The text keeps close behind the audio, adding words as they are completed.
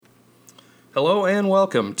Hello and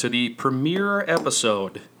welcome to the premiere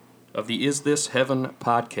episode of the Is This Heaven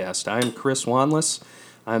podcast. I'm Chris Wanless.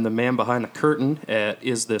 I'm the man behind the curtain at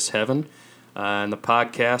Is This Heaven, and the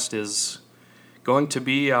podcast is going to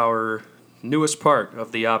be our newest part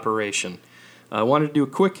of the operation. I wanted to do a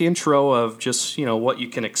quick intro of just, what you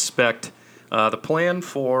can expect. The plan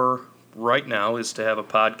for right now is to have a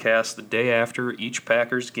podcast the day after each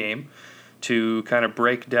Packers game to kind of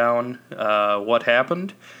break down what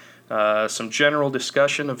happened, some general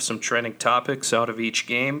discussion of some trending topics out of each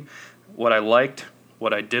game, what I liked,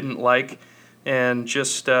 what I didn't like, and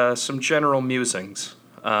just some general musings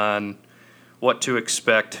on what to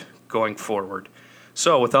expect going forward.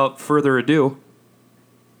 So, without further ado,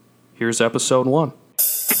 here's episode 1.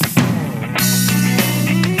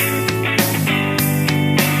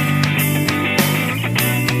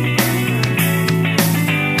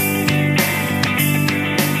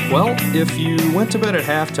 Well, if you went to bed at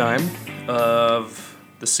halftime of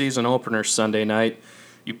the season opener Sunday night,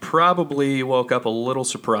 you probably woke up a little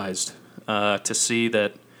surprised to see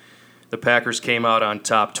that the Packers came out on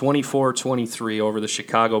top 24-23 over the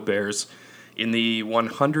Chicago Bears in the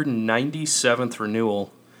 197th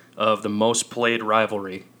renewal of the most played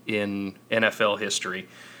rivalry in NFL history.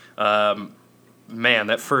 Man,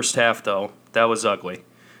 that first half, though, that was ugly.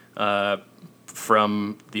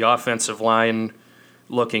 From the offensive line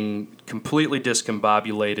looking completely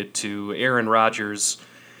discombobulated to Aaron Rodgers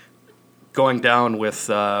going down with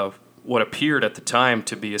what appeared at the time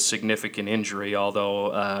to be a significant injury,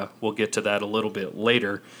 although we'll get to that a little bit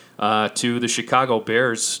later, to the Chicago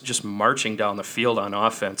Bears just marching down the field on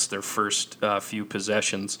offense their first few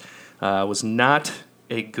possessions was not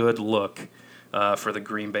a good look for the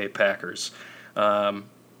Green Bay Packers.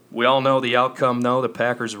 We all know the outcome, though. The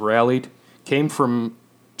Packers rallied, came from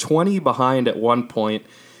 20 behind at one point,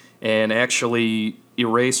 and actually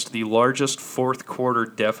erased the largest fourth quarter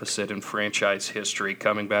deficit in franchise history,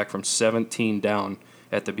 coming back from 17 down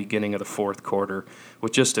at the beginning of the fourth quarter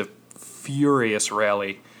with just a furious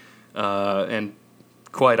rally and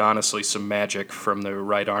quite honestly some magic from the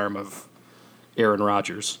right arm of Aaron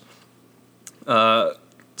Rodgers.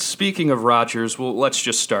 Speaking of Rodgers, well, let's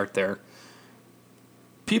just start there.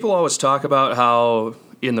 People always talk about how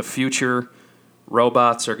in the future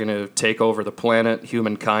robots are going to take over the planet.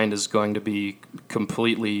 Humankind is going to be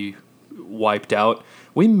completely wiped out.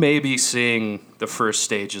 We may be seeing the first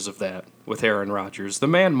stages of that with Aaron Rodgers. The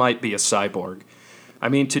man might be a cyborg. I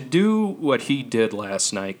mean, to do what he did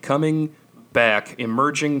last night, coming back,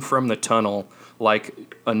 emerging from the tunnel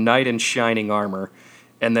like a knight in shining armor,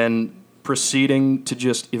 and then proceeding to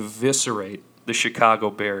just eviscerate the Chicago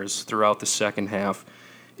Bears throughout the second half,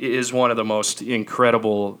 is one of the most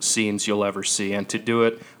incredible scenes you'll ever see. And to do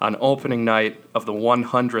it on opening night of the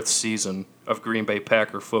 100th season of Green Bay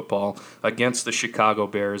Packer football against the Chicago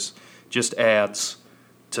Bears just adds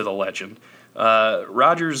to the legend.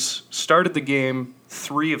 Rodgers started the game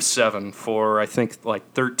 3 of 7 for, I think,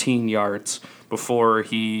 like 13 yards before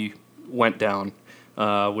he went down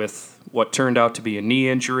with what turned out to be a knee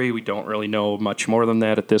injury. We don't really know much more than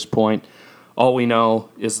that at this point. All we know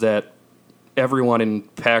is that everyone in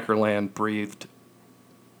Packerland breathed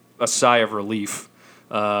a sigh of relief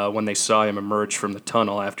when they saw him emerge from the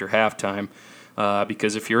tunnel after halftime.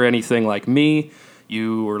 Because if you're anything like me,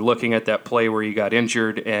 you were looking at that play where he got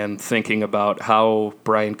injured and thinking about how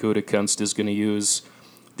Brian Gutekunst is going to use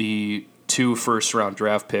the 2 first-round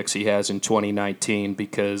draft picks he has in 2019,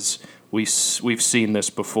 because we've seen this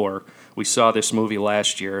before. We saw this movie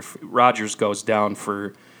last year. If Rodgers goes down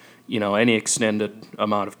for any extended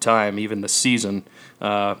amount of time, even the season,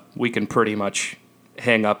 we can pretty much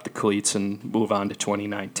hang up the cleats and move on to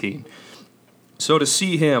 2019. So to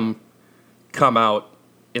see him come out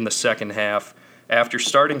in the second half, after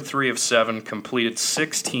starting 3 of 7, completed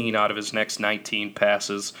 16 out of his next 19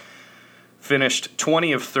 passes, finished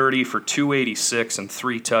 20 of 30 for 286 and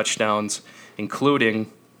 3 touchdowns,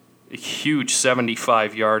 including a huge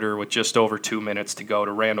 75-yarder with just over 2 minutes to go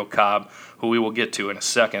to Randall Cobb, who we will get to in a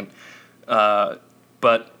second.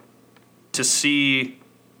 But to see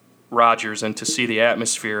Rodgers and to see the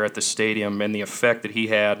atmosphere at the stadium and the effect that he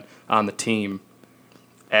had on the team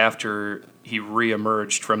after he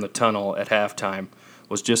reemerged from the tunnel at halftime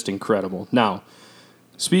was just incredible. Now,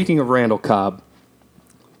 speaking of Randall Cobb,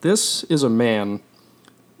 this is a man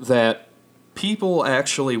that people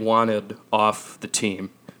actually wanted off the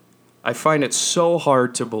team. I find it so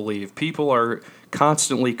hard to believe. People are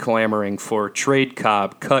constantly clamoring for trade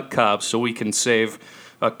Cobb, cut Cobb, so we can save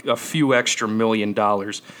a few extra $1 million.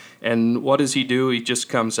 And what does he do? He just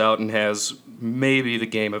comes out and has maybe the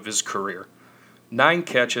game of his career. 9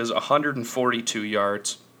 catches, 142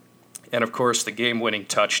 yards, and, of course, the game-winning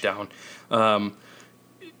touchdown.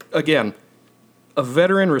 Again, a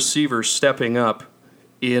veteran receiver stepping up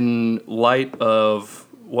in light of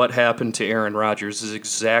what happened to Aaron Rodgers is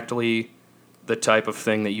exactly the type of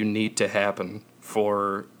thing that you need to happen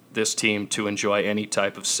for this team to enjoy any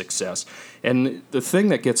type of success. And the thing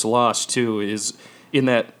that gets lost, too, is in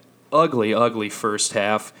that ugly, ugly first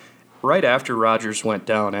half, right after Rodgers went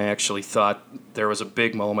down, I actually thought there was a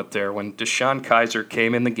big moment there when DeShone Kizer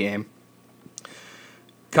came in the game.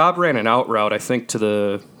 Cobb ran an out route, I think, to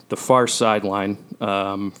the far sideline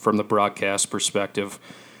from the broadcast perspective,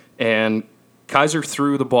 and Kizer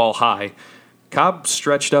threw the ball high. Cobb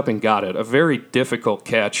stretched up and got it. A very difficult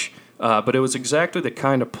catch, but it was exactly the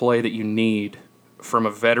kind of play that you need from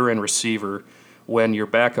a veteran receiver when your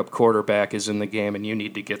backup quarterback is in the game and you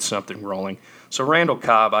need to get something rolling. So Randall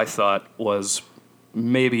Cobb, I thought, was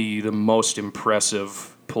maybe the most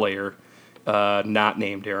impressive player not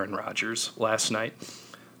named Aaron Rodgers last night.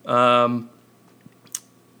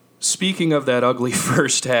 Speaking of that ugly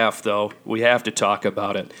first half, though, we have to talk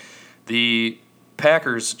about it. The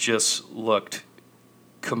Packers just looked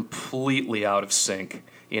completely out of sync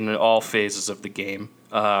in all phases of the game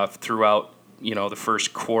throughout, the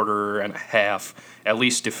first quarter and a half, at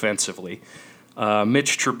least defensively.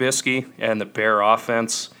 Mitch Trubisky and the Bear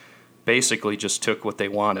offense basically just took what they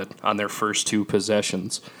wanted on their first two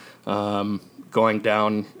possessions. Going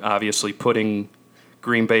down, obviously putting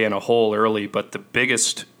Green Bay in a hole early, but the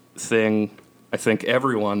biggest thing I think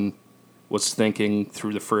everyone was thinking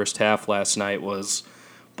through the first half last night was,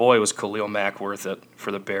 boy, was Khalil Mack worth it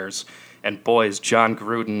for the Bears. And boy, is John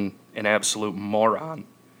Gruden an absolute moron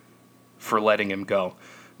for letting him go.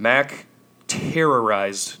 Mack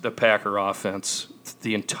terrorized the Packer offense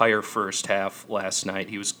the entire first half last night.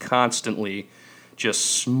 He was constantly just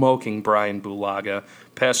smoking Brian Bulaga,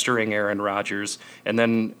 pestering Aaron Rodgers, and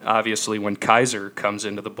then obviously when Kizer comes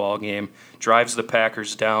into the ballgame, drives the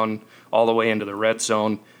Packers down all the way into the red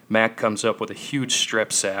zone, Mack comes up with a huge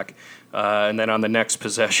strip sack, and then on the next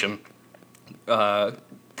possession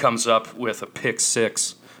comes up with a pick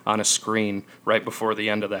six on a screen right before the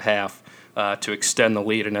end of the half to extend the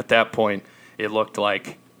lead, and at that point it looked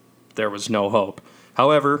like there was no hope.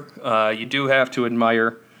 However, you do have to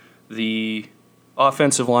admire the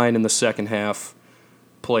offensive line in the second half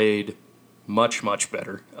played much, much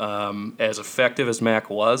better. As effective as Mack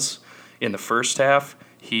was in the first half,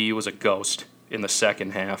 he was a ghost in the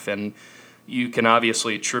second half. And you can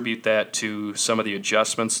obviously attribute that to some of the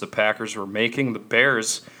adjustments the Packers were making. The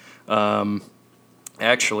Bears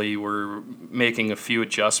actually were making a few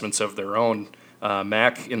adjustments of their own.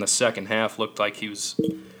 Mack in the second half looked like he was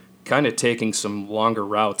kind of taking some longer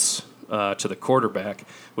routes to the quarterback,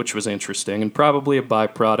 which was interesting and probably a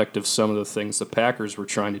byproduct of some of the things the Packers were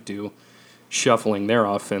trying to do, shuffling their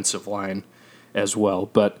offensive line as well.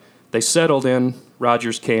 But they settled in.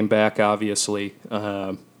 Rodgers came back, obviously,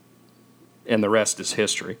 and the rest is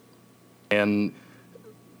history. And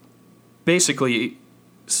basically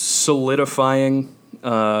solidifying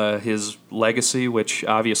his legacy, which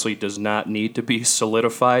obviously does not need to be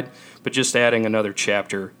solidified, but just adding another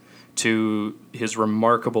chapter to his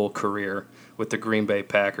remarkable career with the Green Bay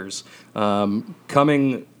Packers.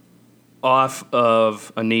 Coming off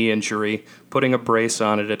of a knee injury, putting a brace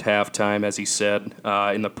on it at halftime, as he said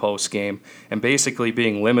in the postgame, and basically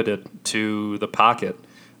being limited to the pocket.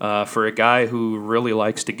 For a guy who really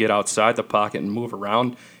likes to get outside the pocket and move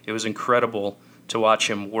around, it was incredible to watch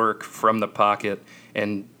him work from the pocket,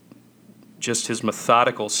 and just his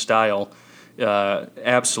methodical style,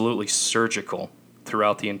 absolutely surgical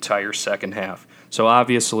throughout the entire second half. So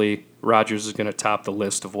obviously, Rodgers is going to top the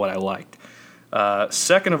list of what I liked.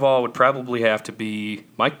 Second of all would probably have to be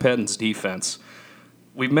Mike Pettine's defense.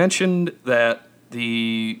 We mentioned that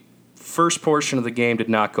the first portion of the game did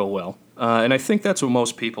not go well, and I think that's what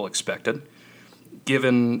most people expected,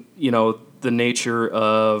 given the nature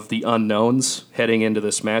of the unknowns heading into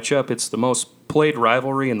this matchup. It's the most played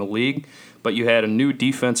rivalry in the league, but you had a new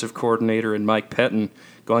defensive coordinator in Mike Pettine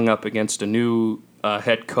going up against a new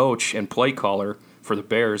head coach and play caller for the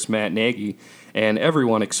Bears, Matt Nagy, and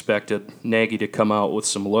everyone expected Nagy to come out with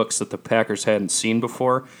some looks that the Packers hadn't seen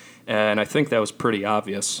before, and I think that was pretty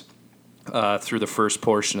obvious through the first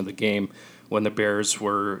portion of the game when the Bears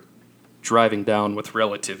were driving down with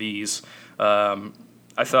relative ease.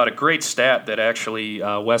 I thought a great stat that actually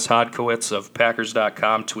Wes Hodkiewicz of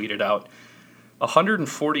Packers.com tweeted out: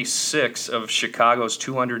 146 of Chicago's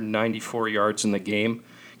 294 yards in the game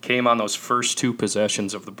came on those first two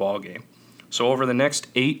possessions of the ball game. So over the next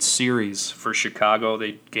 8 series for Chicago,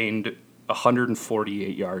 they gained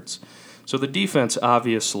 148 yards. So the defense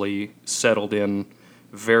obviously settled in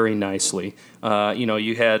very nicely.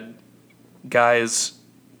 You had guys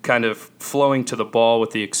kind of flowing to the ball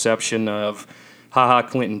with the exception of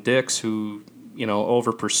Clinton Dix, who,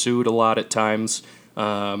 over pursued a lot at times.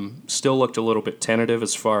 Still looked a little bit tentative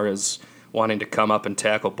as far as wanting to come up and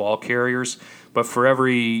tackle ball carriers. But for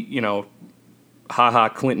every,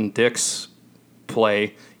 Clinton Dix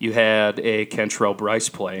play, you had a Kentrell Bryce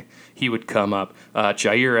play. He would come up.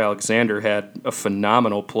 Jair Alexander had a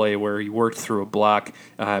phenomenal play where he worked through a block,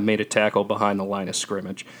 made a tackle behind the line of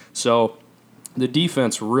scrimmage. So the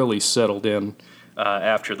defense really settled in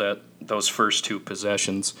after those first two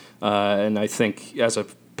possessions. And I think as a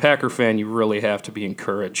Packer fan, you really have to be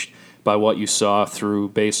encouraged by what you saw through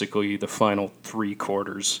basically the final 3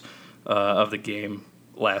 quarters of the game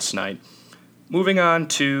last night. Moving on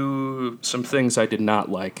to some things I did not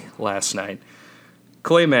like last night.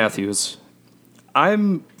 Clay Matthews.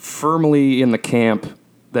 I'm firmly in the camp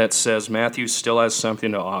that says Matthews still has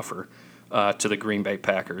something to offer to the Green Bay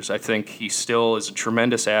Packers. I think he still is a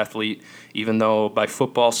tremendous athlete, even though by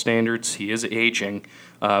football standards he is aging.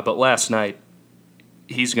 But last night,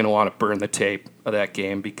 he's going to want to burn the tape of that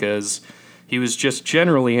game because he was just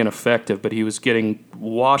generally ineffective, but he was getting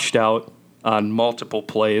washed out on multiple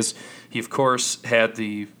plays. He, of course, had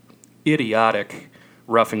the idiotic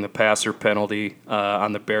roughing the passer penalty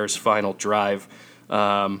on the Bears' final drive.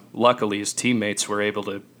 Luckily, his teammates were able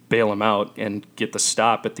to bail him out and get the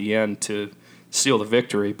stop at the end to seal the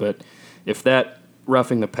victory. But if that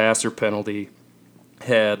roughing the passer penalty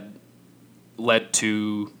had led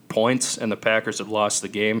to points and the Packers had lost the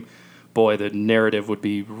game, boy, the narrative would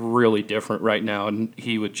be really different right now, and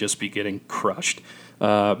he would just be getting crushed.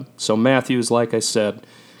 So Matthews, like I said,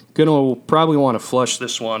 going to probably want to flush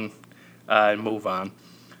this one and move on.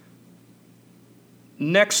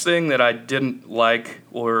 Next thing that I didn't like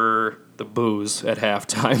were the boos at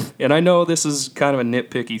halftime. And I know this is kind of a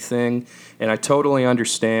nitpicky thing, and I totally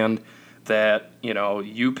understand that,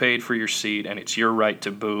 you paid for your seat and it's your right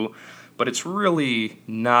to boo, but it's really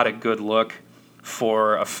not a good look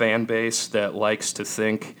for a fan base that likes to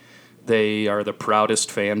think they are the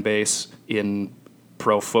proudest fan base in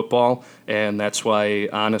pro football, and that's why,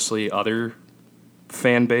 honestly, other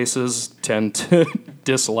fan bases tend to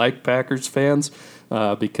dislike Packers fans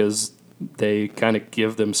because they kind of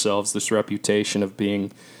give themselves this reputation of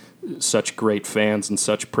being such great fans and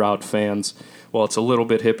such proud fans. Well, it's a little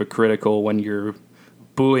bit hypocritical when you're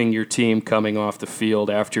booing your team coming off the field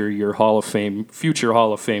after your future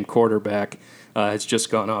Hall of Fame quarterback has just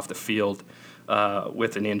gone off the field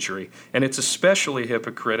with an injury. And it's especially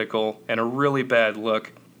hypocritical and a really bad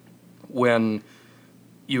look when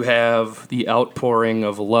you have the outpouring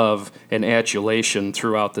of love and adulation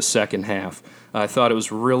throughout the second half. I thought it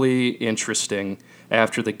was really interesting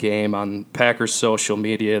after the game on Packers social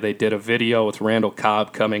media. They did a video with Randall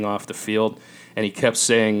Cobb coming off the field, and he kept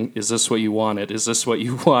saying, "Is this what you wanted? Is this what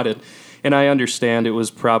you wanted?" And I understand it was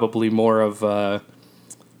probably more of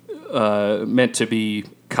meant to be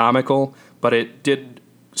comical, but it did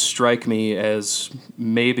strike me as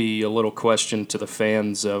maybe a little question to the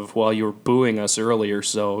fans of, well, you were booing us earlier,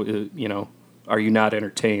 so, are you not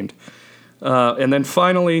entertained? And then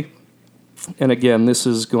finally, and again, this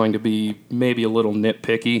is going to be maybe a little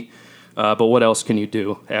nitpicky, but what else can you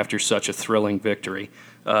do after such a thrilling victory?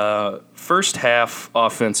 First half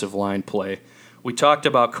offensive line play. We talked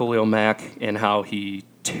about Khalil Mack and how he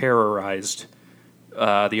terrorized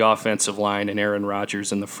the offensive line and Aaron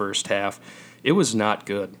Rodgers in the first half. It was not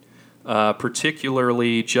good.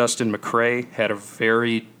 Particularly Justin McCray had a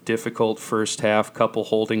very difficult first half, couple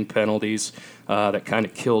holding penalties that kind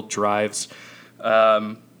of killed drives.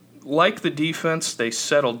 Like the defense, they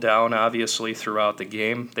settled down, obviously, throughout the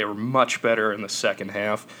game. They were much better in the second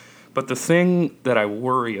half. But the thing that I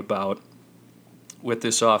worry about with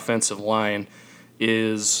this offensive line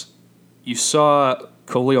is you saw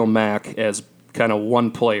Khalil Mack as kind of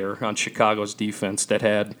one player on Chicago's defense that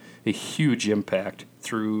had a huge impact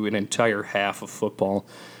through an entire half of football.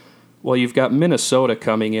 Well, you've got Minnesota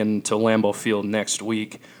coming into Lambeau Field next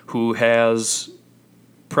week who has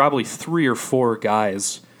probably 3 or 4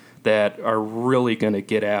 guys that are really going to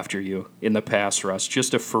get after you in the pass rush.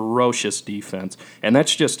 Just a ferocious defense. And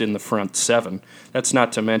that's just in the front 7. That's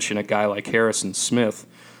not to mention a guy like Harrison Smith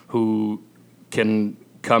who can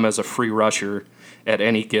come as a free rusher at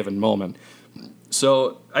any given moment.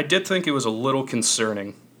 So I did think it was a little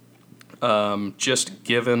concerning, just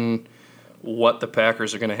given what the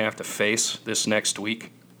Packers are going to have to face this next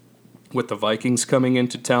week with the Vikings coming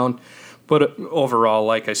into town. But overall,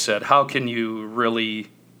 like I said, how can you really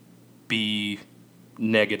be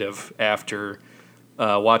negative after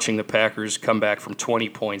watching the Packers come back from 20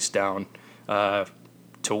 points down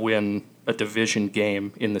to win a division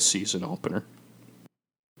game in the season opener.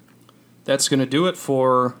 That's going to do it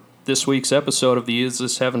for this week's episode of the Is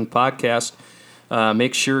This Heaven podcast.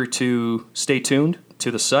 Make sure to stay tuned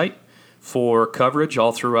to the site for coverage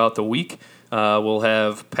all throughout the week. We'll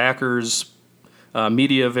have Packers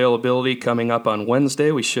media availability coming up on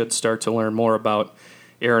Wednesday. We should start to learn more about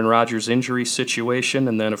Aaron Rodgers' injury situation,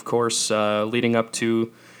 and then, of course, leading up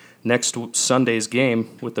to next Sunday's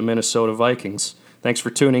game with the Minnesota Vikings. Thanks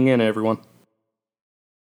for tuning in, everyone.